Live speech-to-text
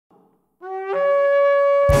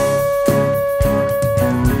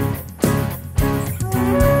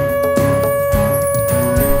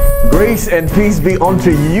Grace and peace be unto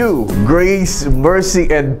you. Grace,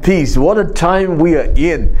 mercy, and peace. What a time we are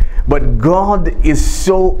in. But God is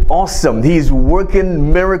so awesome. He's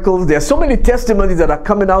working miracles. There are so many testimonies that are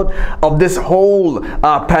coming out of this whole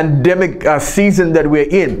pandemic season that we're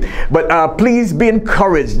in. But please be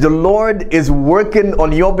encouraged. The Lord is working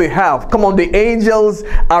on your behalf. Come on, the angels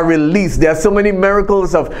are released. There are so many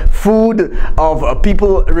miracles of food, of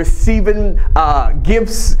people receiving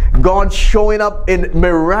gifts, God showing up in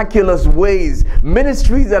miraculous ways.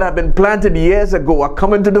 Ministries that have been planted years ago are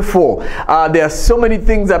coming to the fore. There are so many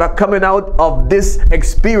things that are coming out of this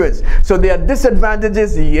experience. So there are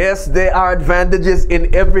disadvantages. Yes, there are advantages.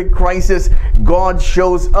 In every crisis, God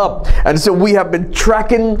shows up. And so we have been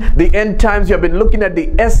tracking the end times. We have been looking at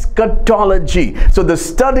the eschatology. So the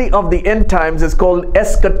study of the end times is called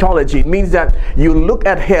eschatology. It means that you look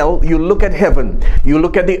at hell, you look at heaven, you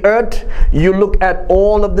look at the earth, you look at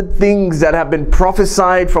all of the things that have been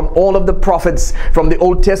prophesied from all of the prophets from the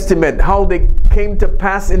Old Testament, how they came to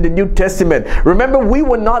pass in the New Testament. Remember, we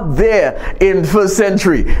were not there in first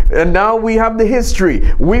century, and now we have the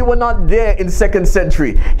history. We were not there in second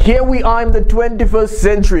century. Here we are in the 21st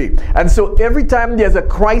century, and so every time there's a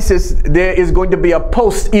crisis, there is going to be a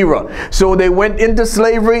post-era. So they went into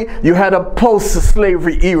slavery, you had a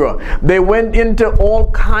post-slavery era. They went into all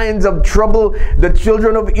kinds of trouble. The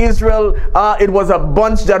children of Israel, it was a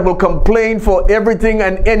bunch that will complain for everything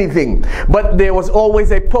and anything, but there was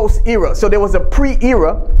always a post-era. So there was a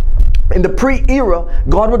pre-era. In the pre-era,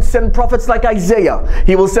 God would send prophets like Isaiah.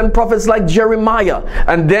 He will send prophets like Jeremiah.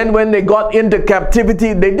 And then when they got into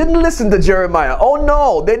captivity, they didn't listen to Jeremiah. Oh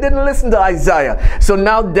no, they didn't listen to Isaiah. So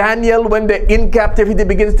now Daniel, when they're in captivity,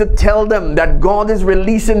 begins to tell them that God is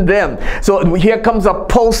releasing them. So here comes a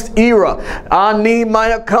post-era.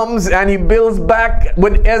 Nehemiah comes and he builds back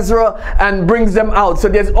with Ezra and brings them out. So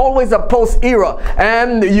there's always a post-era.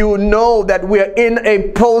 And you know that we're in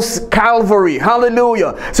a post-Calvary.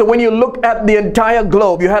 Hallelujah. So when you look at the entire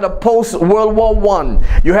globe, you had a post-World War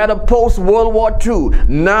I, you had a post-World War II.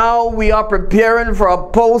 Now we are preparing for a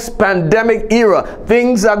post-pandemic era.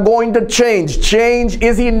 Things are going to change. Change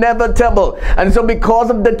is inevitable. And so because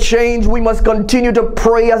of the change, we must continue to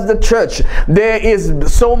pray as the church. There is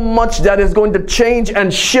so much that is going to change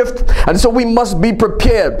and shift, and so we must be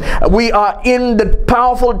prepared. We are in the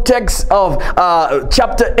powerful text of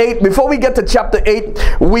chapter 8. Before we get to chapter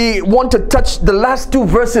 8, we want to touch the last two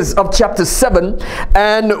verses of chapter 7,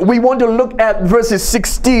 and we want to look at verses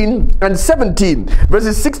 16 and 17.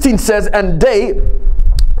 Verses 16 says, "And they,"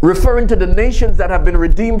 referring to the nations that have been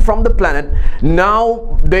redeemed from the planet,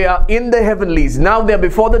 now they are in the heavenlies. Now they're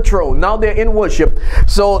before the throne. Now they're in worship.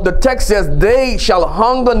 So the text says, "They shall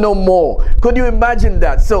hunger no more." Could you imagine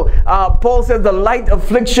that? So Paul says the light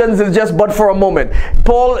afflictions is just but for a moment.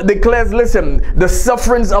 Paul declares, listen, the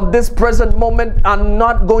sufferings of this present moment are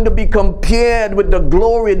not going to be compared with the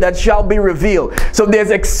glory that shall be revealed. So there's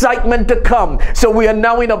excitement to come. So we are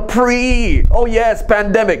now in a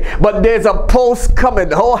pandemic, but there's a post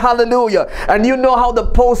coming. Oh, hallelujah. And you know how the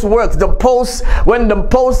post works. The post, when the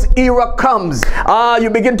post era comes, you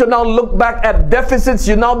begin to now look back at deficits.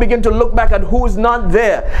 You now begin to look back at who's not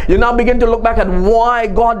there. You now begin to look back at why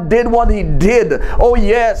God did what he did. Oh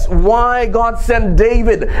yes, why God sent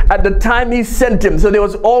David at the time he sent him. So there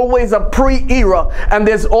was always a pre-era, and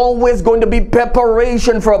there's always going to be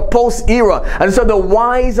preparation for a post-era. And so the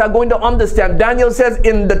wise are going to understand. Daniel says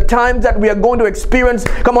in the times that we are going to experience,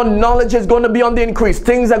 come on, knowledge is going to be on the increase.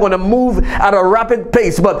 Things are going to move at a rapid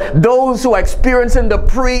pace. But those who are experiencing the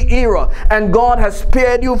pre-era, and God has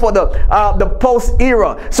spared you for the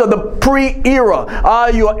post-era. So the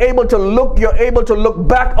pre-era, you are able to look. You're able to look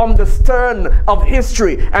back on the stern of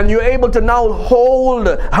history, and you're able to now hold,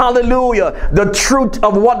 hallelujah, the truth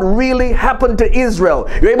of what really happened to Israel.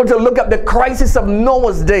 You're able to look at the crisis of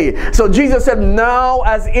Noah's day. So Jesus said, now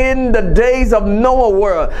as in the days of Noah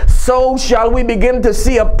were, so shall we begin to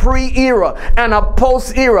see a pre-era and a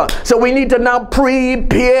post-era. So we need to now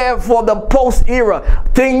prepare for the post-era.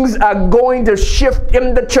 Things are going to shift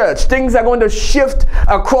in the church. Things are going to shift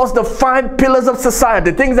across the 5 pillars of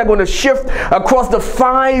society. Things are going to shift across the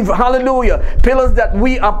 5, hallelujah, pillars that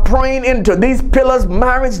we are praying into. These pillars: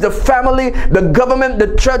 marriage, the family, the government,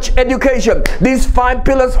 the church, education. These 5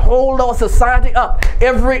 pillars hold our society up.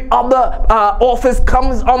 Every other office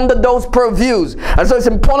comes under those purviews. And so it's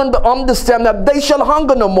important to understand that they shall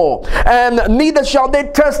hunger no more, and neither shall they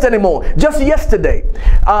thirst anymore. Just yesterday,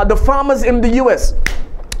 the farmers in the U.S.,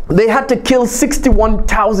 They had to kill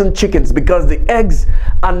 61,000 chickens because the eggs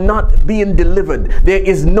are not being delivered. There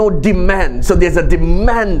is no demand. So there's a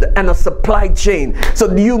demand and a supply chain.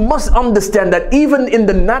 So you must understand that even in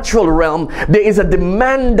the natural realm, there is a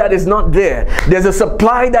demand that is not there. There's a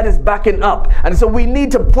supply that is backing up. And so we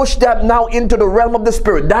need to push that now into the realm of the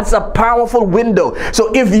spirit. That's a powerful window.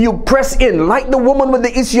 So if you press in, like the woman with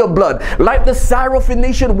the issue of blood, like the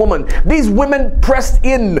Syrophoenician woman, these women pressed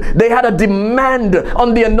in. They had a demand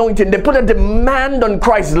on the anointing. They put a demand on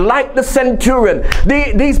Christ, like the centurion.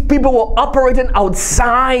 These people were operating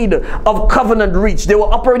outside of covenant reach. They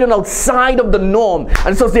were operating outside of the norm.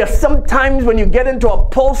 And so there are sometimes when you get into a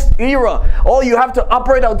post era, or you have to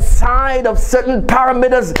operate outside of certain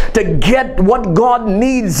parameters to get what God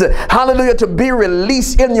needs, hallelujah, to be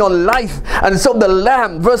released in your life. And so the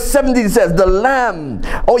Lamb, verse 17 says, the Lamb,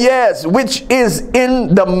 oh yes, which is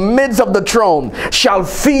in the midst of the throne shall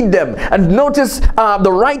feed them. And notice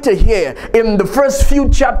the writer here in the first few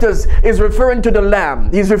chapters is referring to the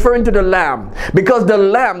Lamb. He's referring to the Lamb because the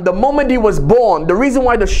Lamb, the moment he was born, the reason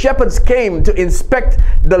why the shepherds came to inspect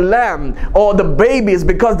the Lamb or the baby is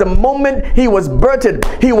because the moment he was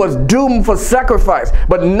birthed, he was doomed for sacrifice.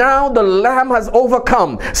 But now the Lamb has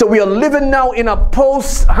overcome. So we are living now in a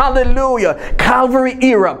post, hallelujah, Calvary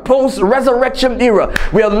era, post-resurrection era.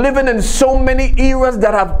 We are living in so many eras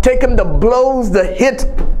that have taken the blows, the hit.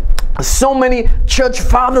 So many church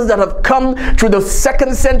fathers that have come through the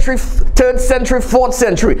 2nd century, 3rd century, 4th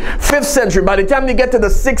century, 5th century. By the time you get to the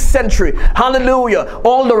 6th century, hallelujah,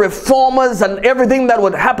 all the reformers and everything that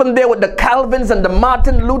would happen there with the Calvins and the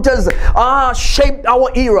Martin Luthers shaped our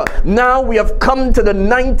era. Now we have come to the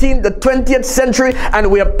 19th, the 20th century, and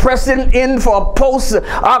we are pressing in for a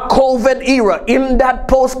post-COVID era. In that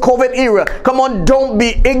post-COVID era, come on, don't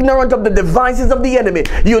be ignorant of the devices of the enemy.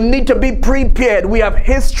 You need to be prepared. We have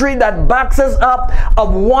history that backs us up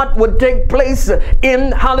of what would take place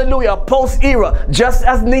in, hallelujah, post-era. Just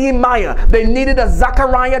as Nehemiah, they needed a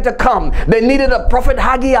Zechariah to come. They needed a prophet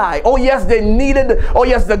Haggai. Oh yes, they needed, oh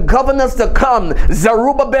yes, the governors to come.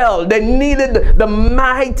 Zerubbabel, they needed the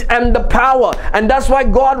might and the power. And that's why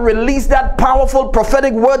God released that powerful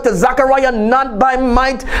prophetic word to Zechariah, not by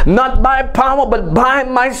might, not by power, but by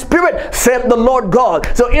my spirit, said the Lord God.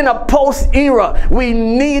 So in a post-era, we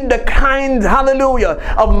need the kind, hallelujah,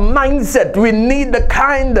 of mindset. We need the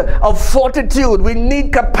kind of fortitude. We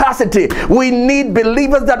need capacity. We need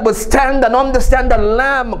believers that will stand and understand the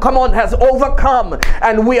Lamb, come on, has overcome.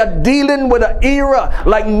 And we are dealing with an era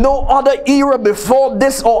like no other era before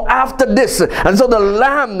this or after this. And so the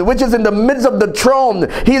Lamb, which is in the midst of the throne,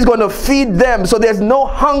 he's going to feed them. So there's no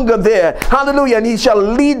hunger there. Hallelujah. And he shall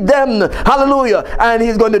lead them. Hallelujah. And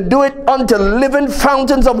he's going to do it unto living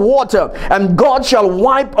fountains of water. And God shall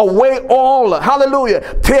wipe away all, hallelujah,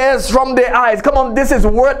 tears from their eyes. Come on, this is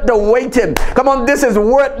worth the waiting. Come on, this is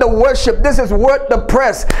worth the worship. This is worth the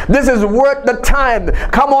press. This is worth the time.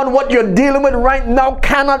 Come on, what you're dealing with right now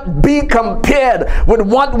cannot be compared with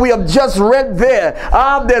what we have just read there.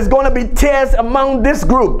 There's going to be tears among this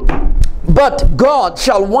group. But God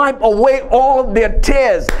shall wipe away all their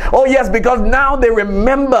tears. Oh yes, because now they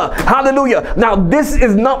remember. Hallelujah. Now this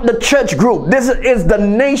is not the church group. This is the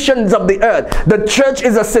nations of the earth. The church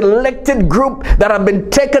is a selected group that have been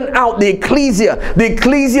taken out. The ecclesia. The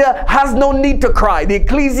ecclesia has no need to cry. The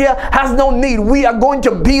ecclesia has no need. We are going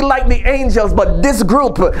to be like the angels. But this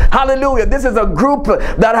group, hallelujah, this is a group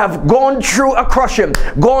that have gone through a crushing,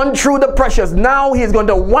 gone through the pressures. Now he's going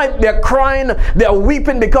to wipe their crying, their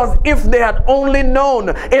weeping, because if they had only known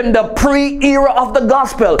in the pre-era of the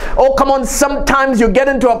gospel. Oh, come on, sometimes you get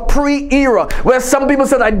into a pre-era where some people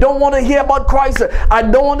said, I don't want to hear about Christ. I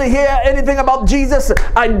don't want to hear anything about Jesus.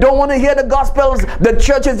 I don't want to hear the gospels. The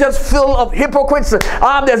church is just full of hypocrites.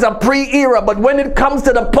 There's a pre-era, but when it comes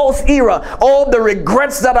to the post-era, all the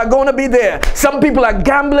regrets that are going to be there. Some people are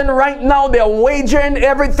gambling right now. They're wagering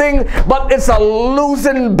everything, but it's a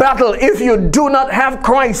losing battle if you do not have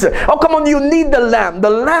Christ. Oh, come on, you need the Lamb. The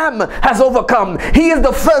Lamb has overcome. He is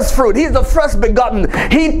the first fruit. He is the first begotten.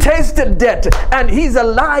 He tasted death and he's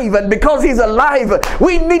alive. And because he's alive,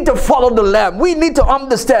 we need to follow the Lamb. We need to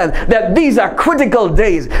understand that these are critical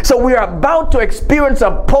days. So we are about to experience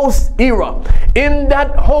a post-era. In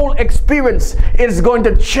that whole experience, it's going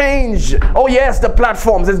to change. Oh yes, the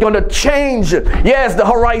platforms is going to change. Yes, the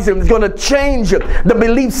horizon is going to change. The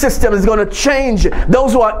belief system is going to change.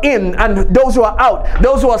 Those who are in and those who are out.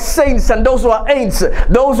 Those who are saints and those who are ain'ts.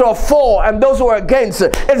 Those who are for and those who are against.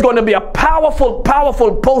 It's going to be a powerful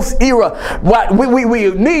post-era. What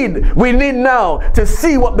we need now to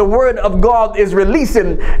see what the word of God is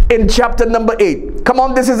releasing in chapter number 8. Come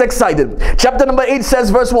on, this is exciting. Chapter number 8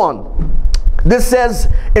 says verse 1. this says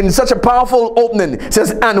in such a powerful opening, it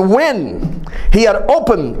says, and when he had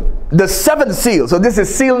opened the seventh seal, so this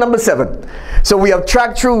is seal number 7. So we have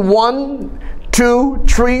tracked through 1, 2,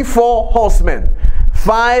 3, 4 horsemen,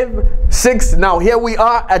 5, 6. Now here we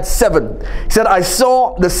are at 7. He said, I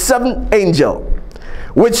saw the 7th angel,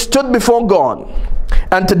 which stood before God,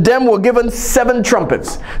 and to them were given 7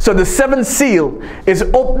 trumpets. So the 7th seal is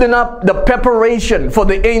opening up the preparation for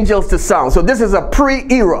the angels to sound. So this is a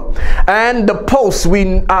pre-era. And the posts,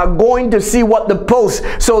 we are going to see what the posts,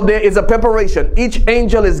 so there is a preparation. Each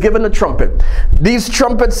angel is given a trumpet. These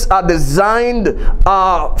trumpets are designed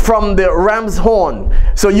from the ram's horn.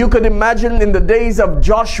 So you could imagine in the days of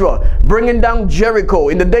Joshua bringing down Jericho,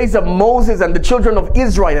 in the days of Moses and the children of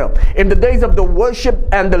Israel, in the days of the worship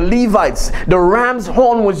and the Levites, the ram's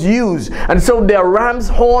horn was used. And so there are ram's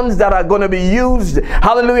horns that are going to be used,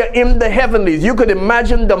 hallelujah, in the heavenlies. You could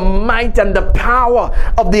imagine the might and the power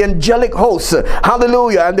of the angelic hosts,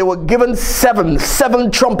 hallelujah. And they were given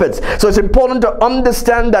seven trumpets. So it's important to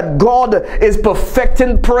understand that God is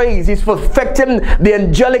perfecting praise. He's perfecting the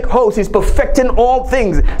angelic host. He's perfecting all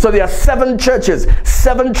things. So there are 7 churches,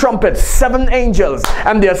 7 trumpets, 7 angels,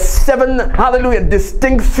 and there are 7, hallelujah,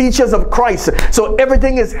 distinct features of Christ. So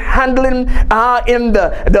everything is handling in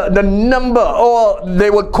the number, or they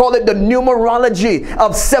would call it the numerology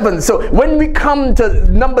of 7. So when we come to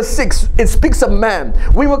number 6, it speaks of man.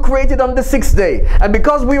 We were created on the 6th day, and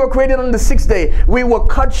because we were created on the 6th day, we were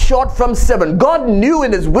cut short from 7. God knew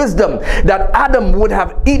in his wisdom that Adam would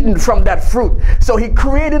have eaten from that fruit, so he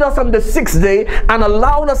created us on the 6th day and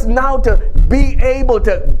allowed us now to be able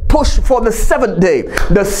to push for the 7th day.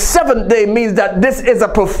 The 7th day means that this is a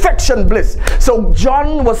perfection bliss. So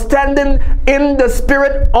John was standing in the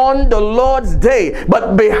Spirit on the Lord's day,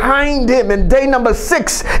 but behind him in day number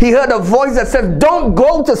 6, he heard a voice that said, don't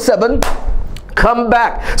go to 7, come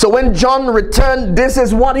back. So when John returned, this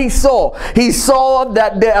is what he saw. He saw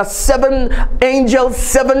that there are 7 angels,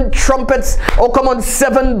 7 trumpets, oh come on,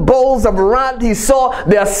 7 bowls of wrath. He saw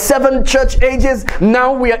there are 7 church ages.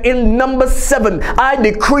 Now we are in number 7. I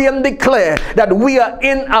decree and declare that we are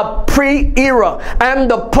in a pre-era, and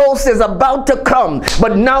the post is about to come.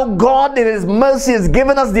 But now God in his mercy has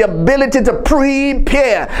given us the ability to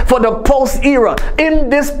prepare for the post-era. In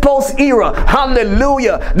this post-era,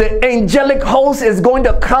 hallelujah, the angelic host is going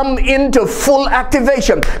to come into full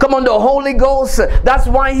activation. Come on, the Holy Ghost, that's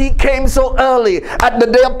why he came so early at the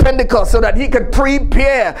day of Pentecost, so that he could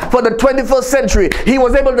prepare for the 21st century. He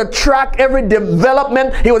was able to track every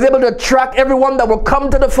development. He was able to track everyone that will come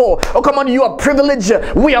to the fore. Oh come on, you are privileged.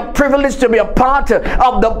 We are privileged to be a part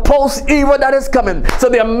of the post-era that is coming. So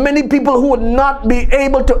there are many people who would not be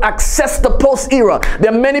able to access the post-era.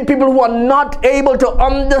 There are many people who are not able to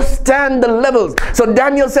understand the levels. So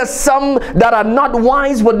Daniel says some that are not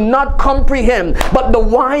wise would not comprehend, but the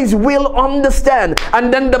wise will understand.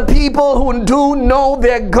 And then the people who do know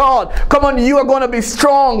their God, come on, you are going to be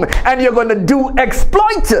strong and you're going to do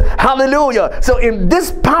exploit. Hallelujah. So in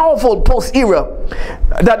this powerful post-era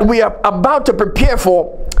that we are about to prepare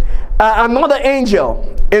for, another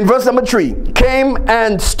angel in verse number 3 came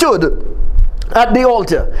and stood at the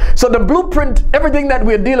altar. So the blueprint, everything that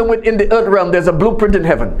we're dealing with in the earth realm, there's a blueprint in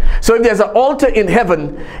heaven. So if there's an altar in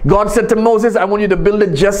heaven, God said to Moses, I want you to build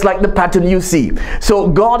it just like the pattern you see. So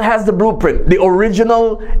God has the blueprint. The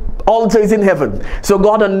original altar is in heaven. So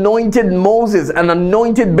God anointed Moses and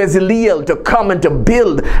anointed Bezaleel to come and to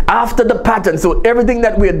build after the pattern. So everything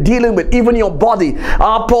that we are dealing with, even your body,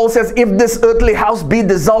 Paul says, if this earthly house be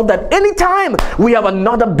dissolved, at any time we have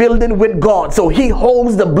another building with God. So he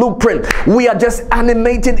holds the blueprint. We are just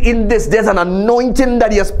animated in this. There's an anointing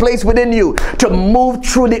that he has placed within you to move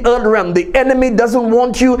through the earth realm. The enemy doesn't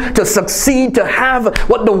want you to succeed, to have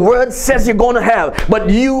what the word says you're going to have.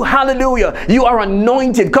 But you, hallelujah, you are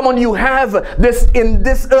anointed. Come on, you have this in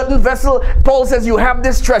this earthen vessel. Paul says you have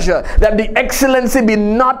this treasure, that the excellency be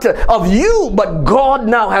not of you, but God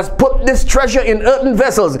now has put this treasure in earthen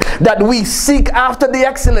vessels, that we seek after the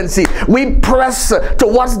excellency. We press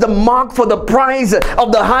towards the mark for the prize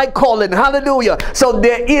of the high calling. Hallelujah. So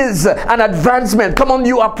there is an advancement. Come on,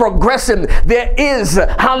 you are progressing. There is,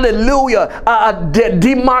 hallelujah, a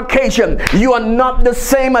demarcation. You are not the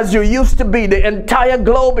same as you used to be. The entire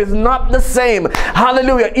globe is not the same.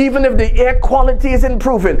 Hallelujah. Even if the air quality is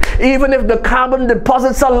improving, even if the carbon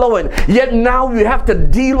deposits are lowering, yet now you have to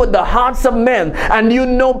deal with the hearts of men. And you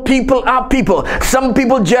know, people are people. Some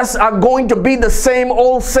people just are going to be the same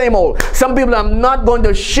old, same old. Some people are not going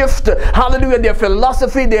to shift, hallelujah, their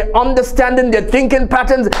philosophy, their understanding understanding, their thinking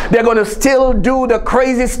patterns, they're going to still do the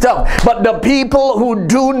crazy stuff. But the people who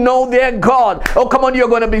do know their God, oh come on, you're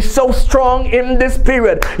going to be so strong in this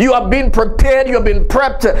period. You have been prepared, you have been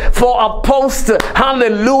prepped for a post,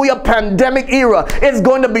 hallelujah, pandemic era. It's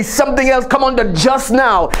going to be something else. Come on, the just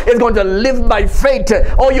now is going to live by faith.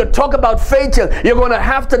 Oh, you talk about faith, you're going to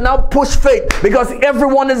have to now push faith, because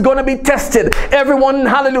everyone is going to be tested. Everyone,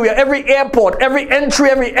 hallelujah, every airport, every entry,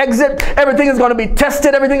 every exit, everything is going to be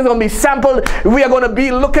tested, everything is going to be sampled. We are going to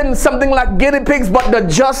be looking something like guinea pigs, but the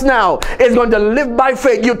just now is going to live by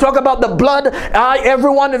faith. You talk about the blood,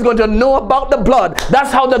 everyone is going to know about the blood.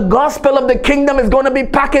 That's how the gospel of the kingdom is going to be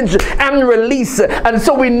packaged and released. And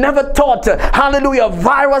so we never thought, hallelujah,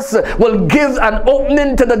 virus will give an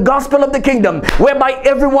opening to the gospel of the kingdom, whereby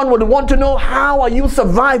everyone would want to know, how are you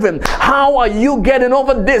surviving? How are you getting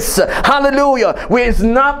over this? Hallelujah. Where it's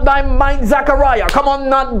not by might, Zechariah. Come on,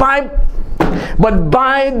 not by, but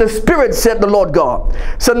by the Spirit, said the Lord God.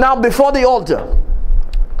 So now before the altar,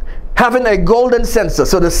 having a golden censer.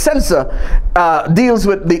 So the censer deals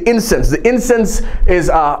with the incense. The incense is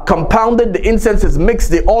compounded. The incense is mixed.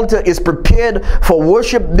 The altar is prepared for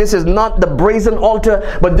worship. This is not the brazen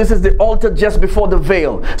altar, but this is the altar just before the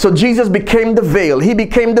veil. So Jesus became the veil. He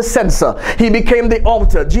became the censer. He became the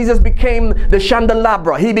altar. Jesus became the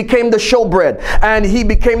candelabra. He became the showbread. And he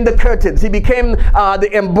became the curtains. He became the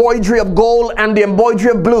embroidery of gold and the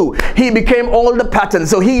embroidery of blue. He became all the patterns.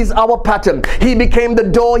 So he's our pattern. He became the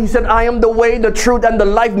door. He said, I am the way, the truth, and the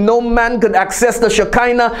life. No man could access the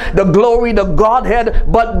Shekinah, the glory, the Godhead,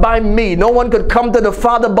 but by me. No one could come to the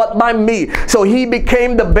Father but by me. So he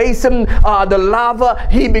became the basin, the lava.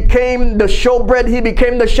 He became the showbread. He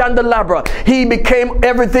became the candelabra. He became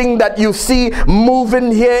everything that you see moving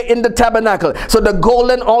here in the tabernacle. So the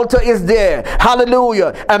golden altar is there.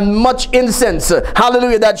 Hallelujah. And much incense.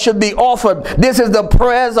 Hallelujah. That should be offered. This is the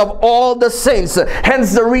prayers of all the saints.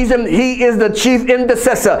 Hence the reason he is the chief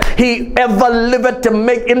intercessor. He ever liveth to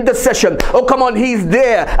make intercession. Oh, come on, he's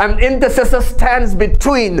there. An intercessor stands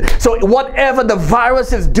between. So whatever the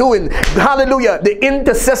virus is doing, hallelujah, the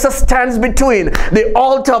intercessor stands between. The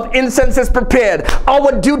altar of incense is prepared.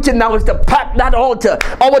 Our duty now is to pack that altar.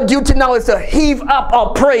 Our duty now is to heave up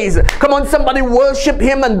our praise. Come on, somebody worship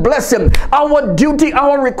him and bless him. Our duty,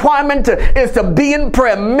 our requirement is to be in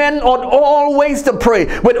prayer. Men ought always to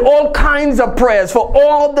pray with all kinds of prayers for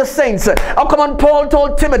all the saints. Oh, come on, Paul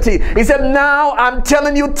told Timothy, he said, now I'm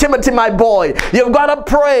telling you, Timothy, my boy, you've got to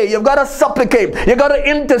pray, you've got to supplicate, you've got to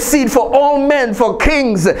intercede for all men, for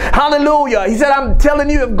kings. Hallelujah. He said, I'm telling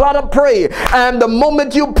you, you've got to pray. And the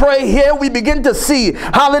moment you pray, here we begin to see,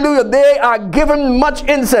 hallelujah, they are given much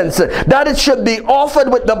incense, that it should be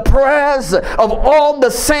offered with the prayers of all the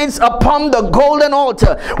saints upon the golden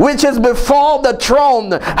altar, which is before the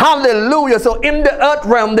throne. Hallelujah. So in the earth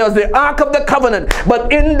realm, there's the Ark of the Covenant,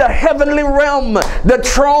 but in the heavenly realm, the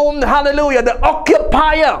throne, hallelujah, the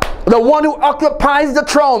occupier, the one who occupies the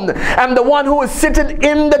throne, and the one who is seated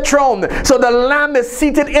in the throne. So the Lamb is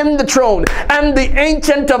seated in the throne, and the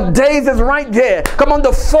Ancient of Days is right there. Come on,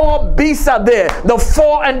 the 4 beasts are there, the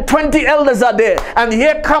 24 and 20 elders are there, and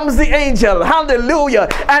here comes the angel. Hallelujah.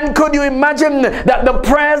 And could you imagine that the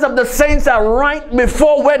prayers of the saints are right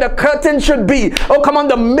before where the curtain should be? Oh, come on,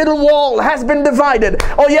 the middle wall has been divided.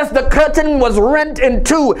 Oh yes, the curtain was rent in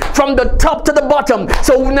two from the top to the bottom.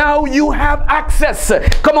 So now you have access.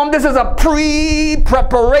 Come on, this is a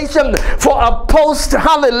pre-preparation for a post,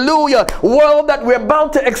 hallelujah, world that we're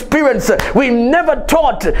about to experience. We never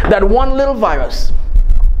thought that one little virus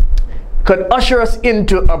could usher us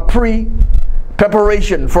into a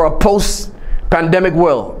pre-preparation for a post-pandemic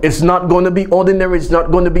world. It's not going to be ordinary. It's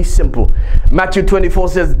not going to be simple. Matthew 24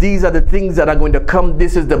 says, these are the things that are going to come.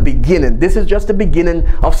 This is the beginning. This is just the beginning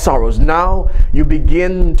of sorrows. Now you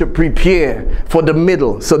begin to prepare for the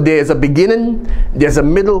middle. So there's a beginning, there's a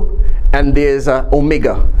middle, and there's an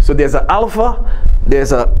omega. So there's an alpha,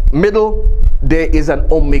 there's a middle, there is an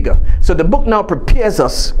omega. So the book now prepares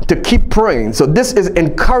us to keep praying. So this is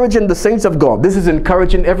encouraging the saints of God. This is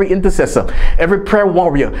encouraging every intercessor, every prayer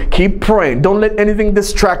warrior. Keep praying. Don't let anything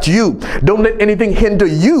distract you. Don't let anything hinder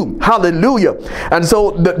you. Hallelujah. And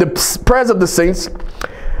so the prayers of the saints,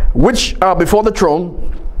 which are before the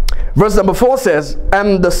throne, verse number 4 says,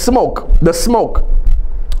 and the smoke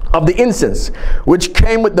of the incense, which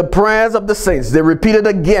came with the prayers of the saints, they repeated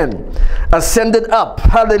again, ascended up,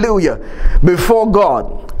 hallelujah, before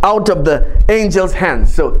God, out of the angel's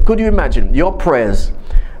hands. So could you imagine, your prayers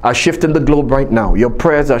are shifting the globe right now. Your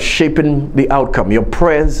prayers are shaping the outcome. Your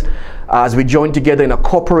prayers, as we join together in a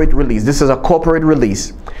corporate release, this is a corporate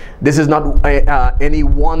release. This is not any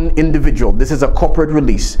one individual. This is a corporate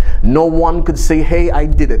release. No one could say, hey, I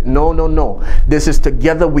did it. No, no, no. This is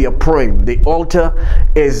together we are praying. The altar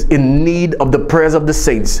is in need of the prayers of the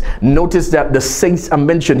saints. Notice that the saints are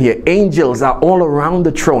mentioned here. Angels are all around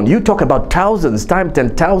the throne. You talk about thousands times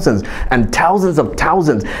 10,000s and thousands of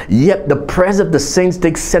thousands. Yet the prayers of the saints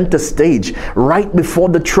take center stage right before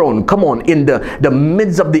the throne. Come on, in the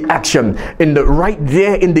midst of the action, right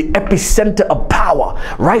there in the epicenter of power,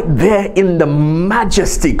 right there in the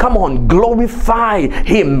majesty. Come on, glorify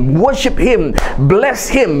him, worship him, bless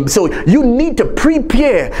him. So you need to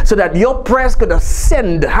prepare so that your prayers could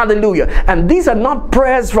ascend. Hallelujah. And these are not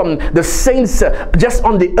prayers from the saints just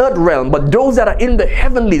on the earth realm, but those that are in the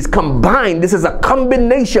heavenlies combined. This is a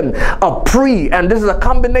combination of pre and this is a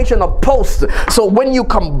combination of post. So when you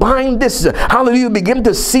combine this, hallelujah, you begin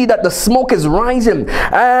to see that the smoke is rising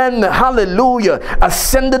and hallelujah,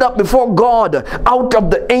 ascended up before God out of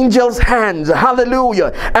the angel's hands.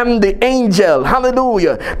 Hallelujah. And the angel,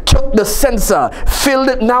 hallelujah, took the censer, filled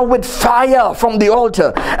it now with fire from the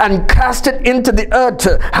altar and cast it into the earth.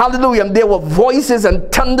 Hallelujah. And there were voices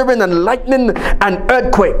and thundering and lightning and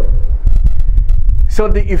earthquake. So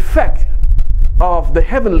the effect of the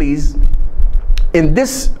heavenlies in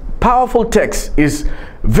this powerful text is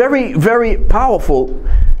very, very powerful,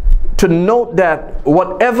 to note that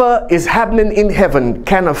whatever is happening in heaven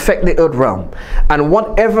can affect the earth realm, and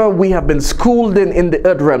whatever we have been schooled in the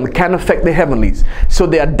earth realm can affect the heavenlies. So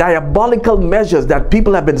there are diabolical measures that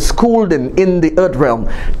people have been schooled in the earth realm,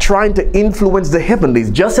 trying to influence the heavenlies,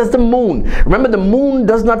 just as the moon. Remember, the moon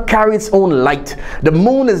does not carry its own light. The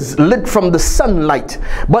moon is lit from the sunlight,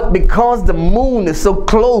 but because the moon is so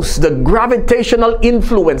close, the gravitational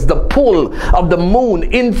influence, the pull of the moon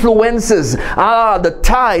influences the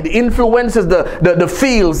tide, influences the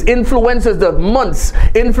fields, influences the months,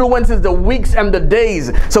 influences the weeks and the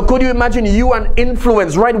days. So could you imagine you an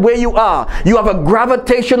influence right where you are? You have a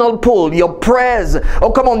gravitational pull. Your prayers,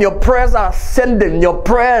 oh come on, your prayers are ascending. Your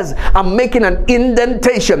prayers are making an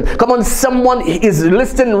indentation. Come on, someone is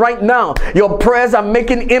listening right now. Your prayers are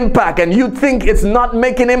making impact and you think it's not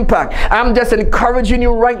making impact. I'm just encouraging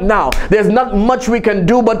you right now. There's not much we can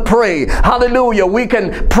do but pray. Hallelujah. We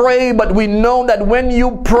can pray, but we know that when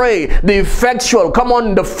you pray, the effectual, come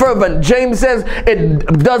on, the fervent, James says it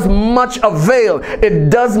does much avail.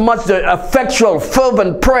 It does much. The effectual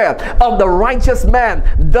fervent prayer of the righteous man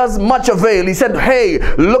does much avail. He said, hey,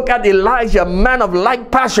 look at Elijah, man of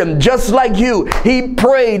like passion, just like you. He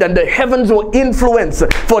prayed and the heavens were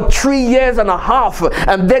influenced for 3 years and a half,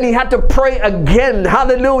 and then he had to pray again,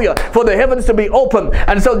 hallelujah, for the heavens to be open.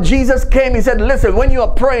 And so Jesus came, he said, listen, when you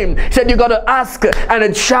are praying, he said, you got to ask and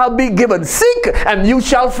it shall be given. Seek and you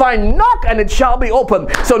shall find. Knock and it shall be open.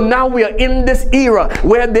 So now we are in this era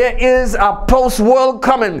where there is a post-world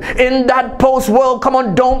coming. In that post-world, come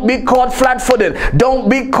on, don't be caught flat-footed. Don't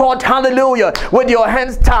be caught, hallelujah, with your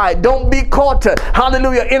hands tied. Don't be caught,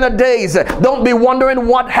 hallelujah, in a daze. Don't be wondering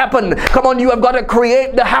what happened. Come on, you have got to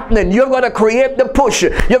create the happening. You have got to create the push.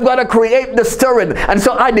 You've got to create the stirring. And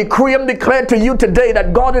so I decree and declare to you today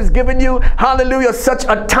that God has given you, hallelujah, such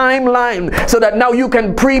a timeline so that now you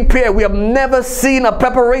can prepare. We have never seen a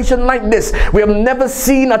preparation like this. We have never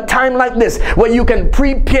seen a time like this where you can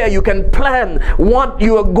prepare, you can plan what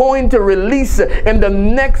you are going to release in the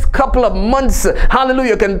next couple of months.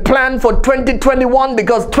 Hallelujah. You can plan for 2021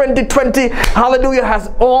 because 2020, hallelujah, has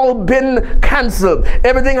all been cancelled.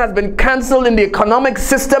 Everything has been cancelled in the economic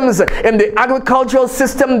systems, in the agricultural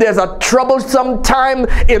system. There's a troublesome time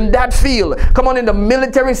in that field. Come on, in the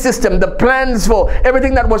military system, the plans for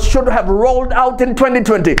everything that should have rolled out in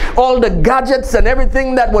 2020, all the gadgets and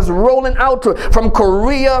everything that was rolling out from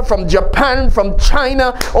Korea, from Japan, from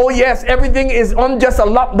China. Oh yes, everything is on just a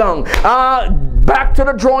lockdown. Back to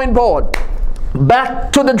the drawing board.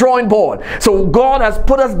 Back to the drawing board. So God has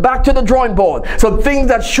put us back to the drawing board. So things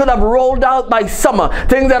that should have rolled out by summer,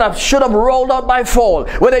 things that should have rolled out by fall,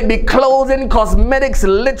 whether it be clothing, cosmetics,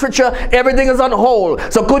 literature, everything is on hold.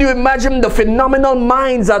 So could you imagine the phenomenal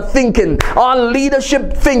minds are thinking, our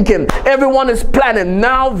leadership thinking, everyone is planning.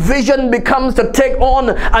 Now vision becomes to take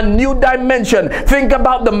on a new dimension. Think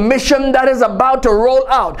about the mission that is about to roll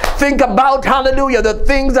out. Think about, hallelujah, the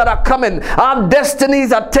things that are coming. Our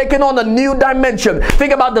destinies are taking on a new dimension. dimension.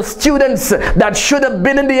 Think about the students that should have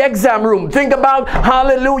been in the exam room. Think about,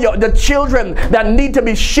 hallelujah, the children that need to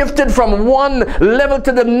be shifted from one level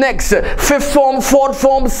to the next. Fifth form, fourth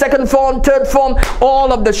form, second form, third form,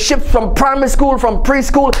 all of the shifts from primary school, from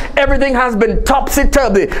preschool, everything has been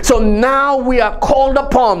topsy-turvy. So now we are called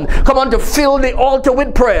upon, come on, to fill the altar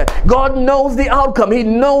with prayer. God knows the outcome. He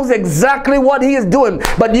knows exactly what he is doing,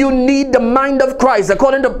 but you need the mind of Christ.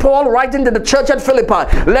 According to Paul writing to the church at Philippi,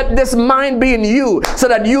 let this mind be in you, so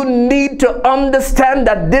that you need to understand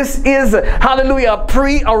that this is, hallelujah, a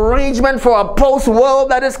pre-arrangement for a post-world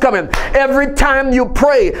that is coming. Every time you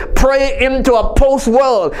pray into a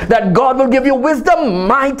post-world, that God will give you wisdom,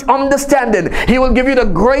 might, understanding. He will give you the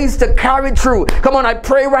grace to carry through. Come on, I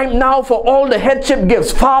pray right now for all the headship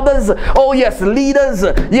gifts. Fathers, oh yes, leaders,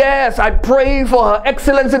 yes, I pray for Her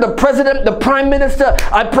Excellency the President, the Prime Minister.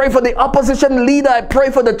 I pray for the opposition leader. I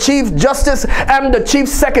pray for the Chief Justice and the Chief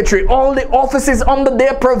Secretary, all the offices under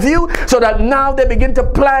their purview, so that now they begin to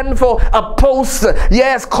plan for a post,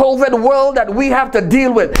 yes, COVID world that we have to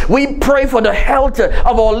deal with. We pray for the health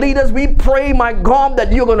of our leaders. We pray, my God,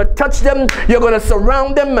 that you're going to touch them, you're going to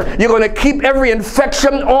surround them, you're going to keep every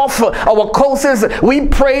infection off our coasts. We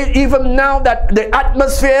pray even now that the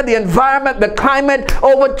atmosphere, the environment, the climate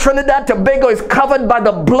over Trinidad, Tobago is covered by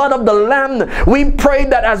the blood of the Lamb. We pray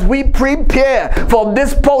that as we prepare for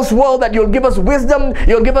this post-world, that you'll give us wisdom,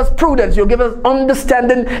 you'll give us prudence, you'll give us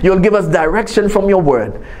understanding, you'll give us direction from your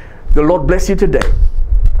word. The Lord bless you today.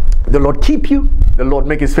 The Lord keep you. The Lord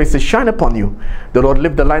make his face to shine upon you. The Lord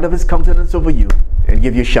lift the light of his countenance over you and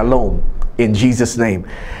give you shalom in Jesus' name.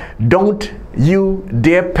 Don't you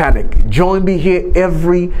dare panic. Join me here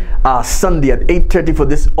every Sunday at 8:30 for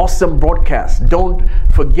this awesome broadcast. Don't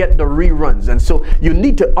forget the reruns. And so you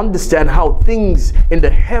need to understand how things in the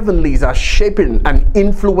heavenlies are shaping and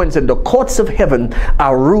influencing. The courts of heaven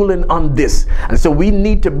are ruling on this. And so we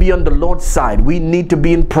need to be on the Lord's side. We need to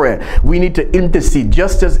be in prayer. We need to intercede,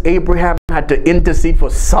 just as Abraham had to intercede for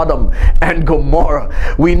Sodom and Gomorrah.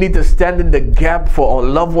 We need to stand in the gap for our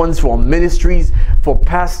loved ones, for our ministries, for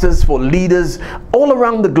pastors, for leaders all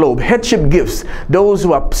around the globe. Headship gifts, those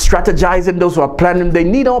who are strategizing, those who are planning, they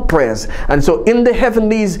need our prayers. And so in the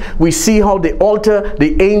heavenlies, we see how the altar,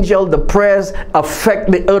 the angel, the prayers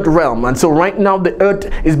affect the earth realm. And so right now the earth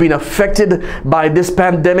is being affected by this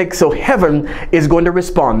pandemic. So heaven is going to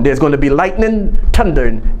respond. There's going to be lightning,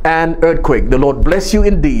 thunder, and earthquake. The Lord bless you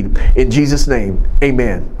indeed. In Jesus' name,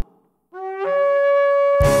 amen.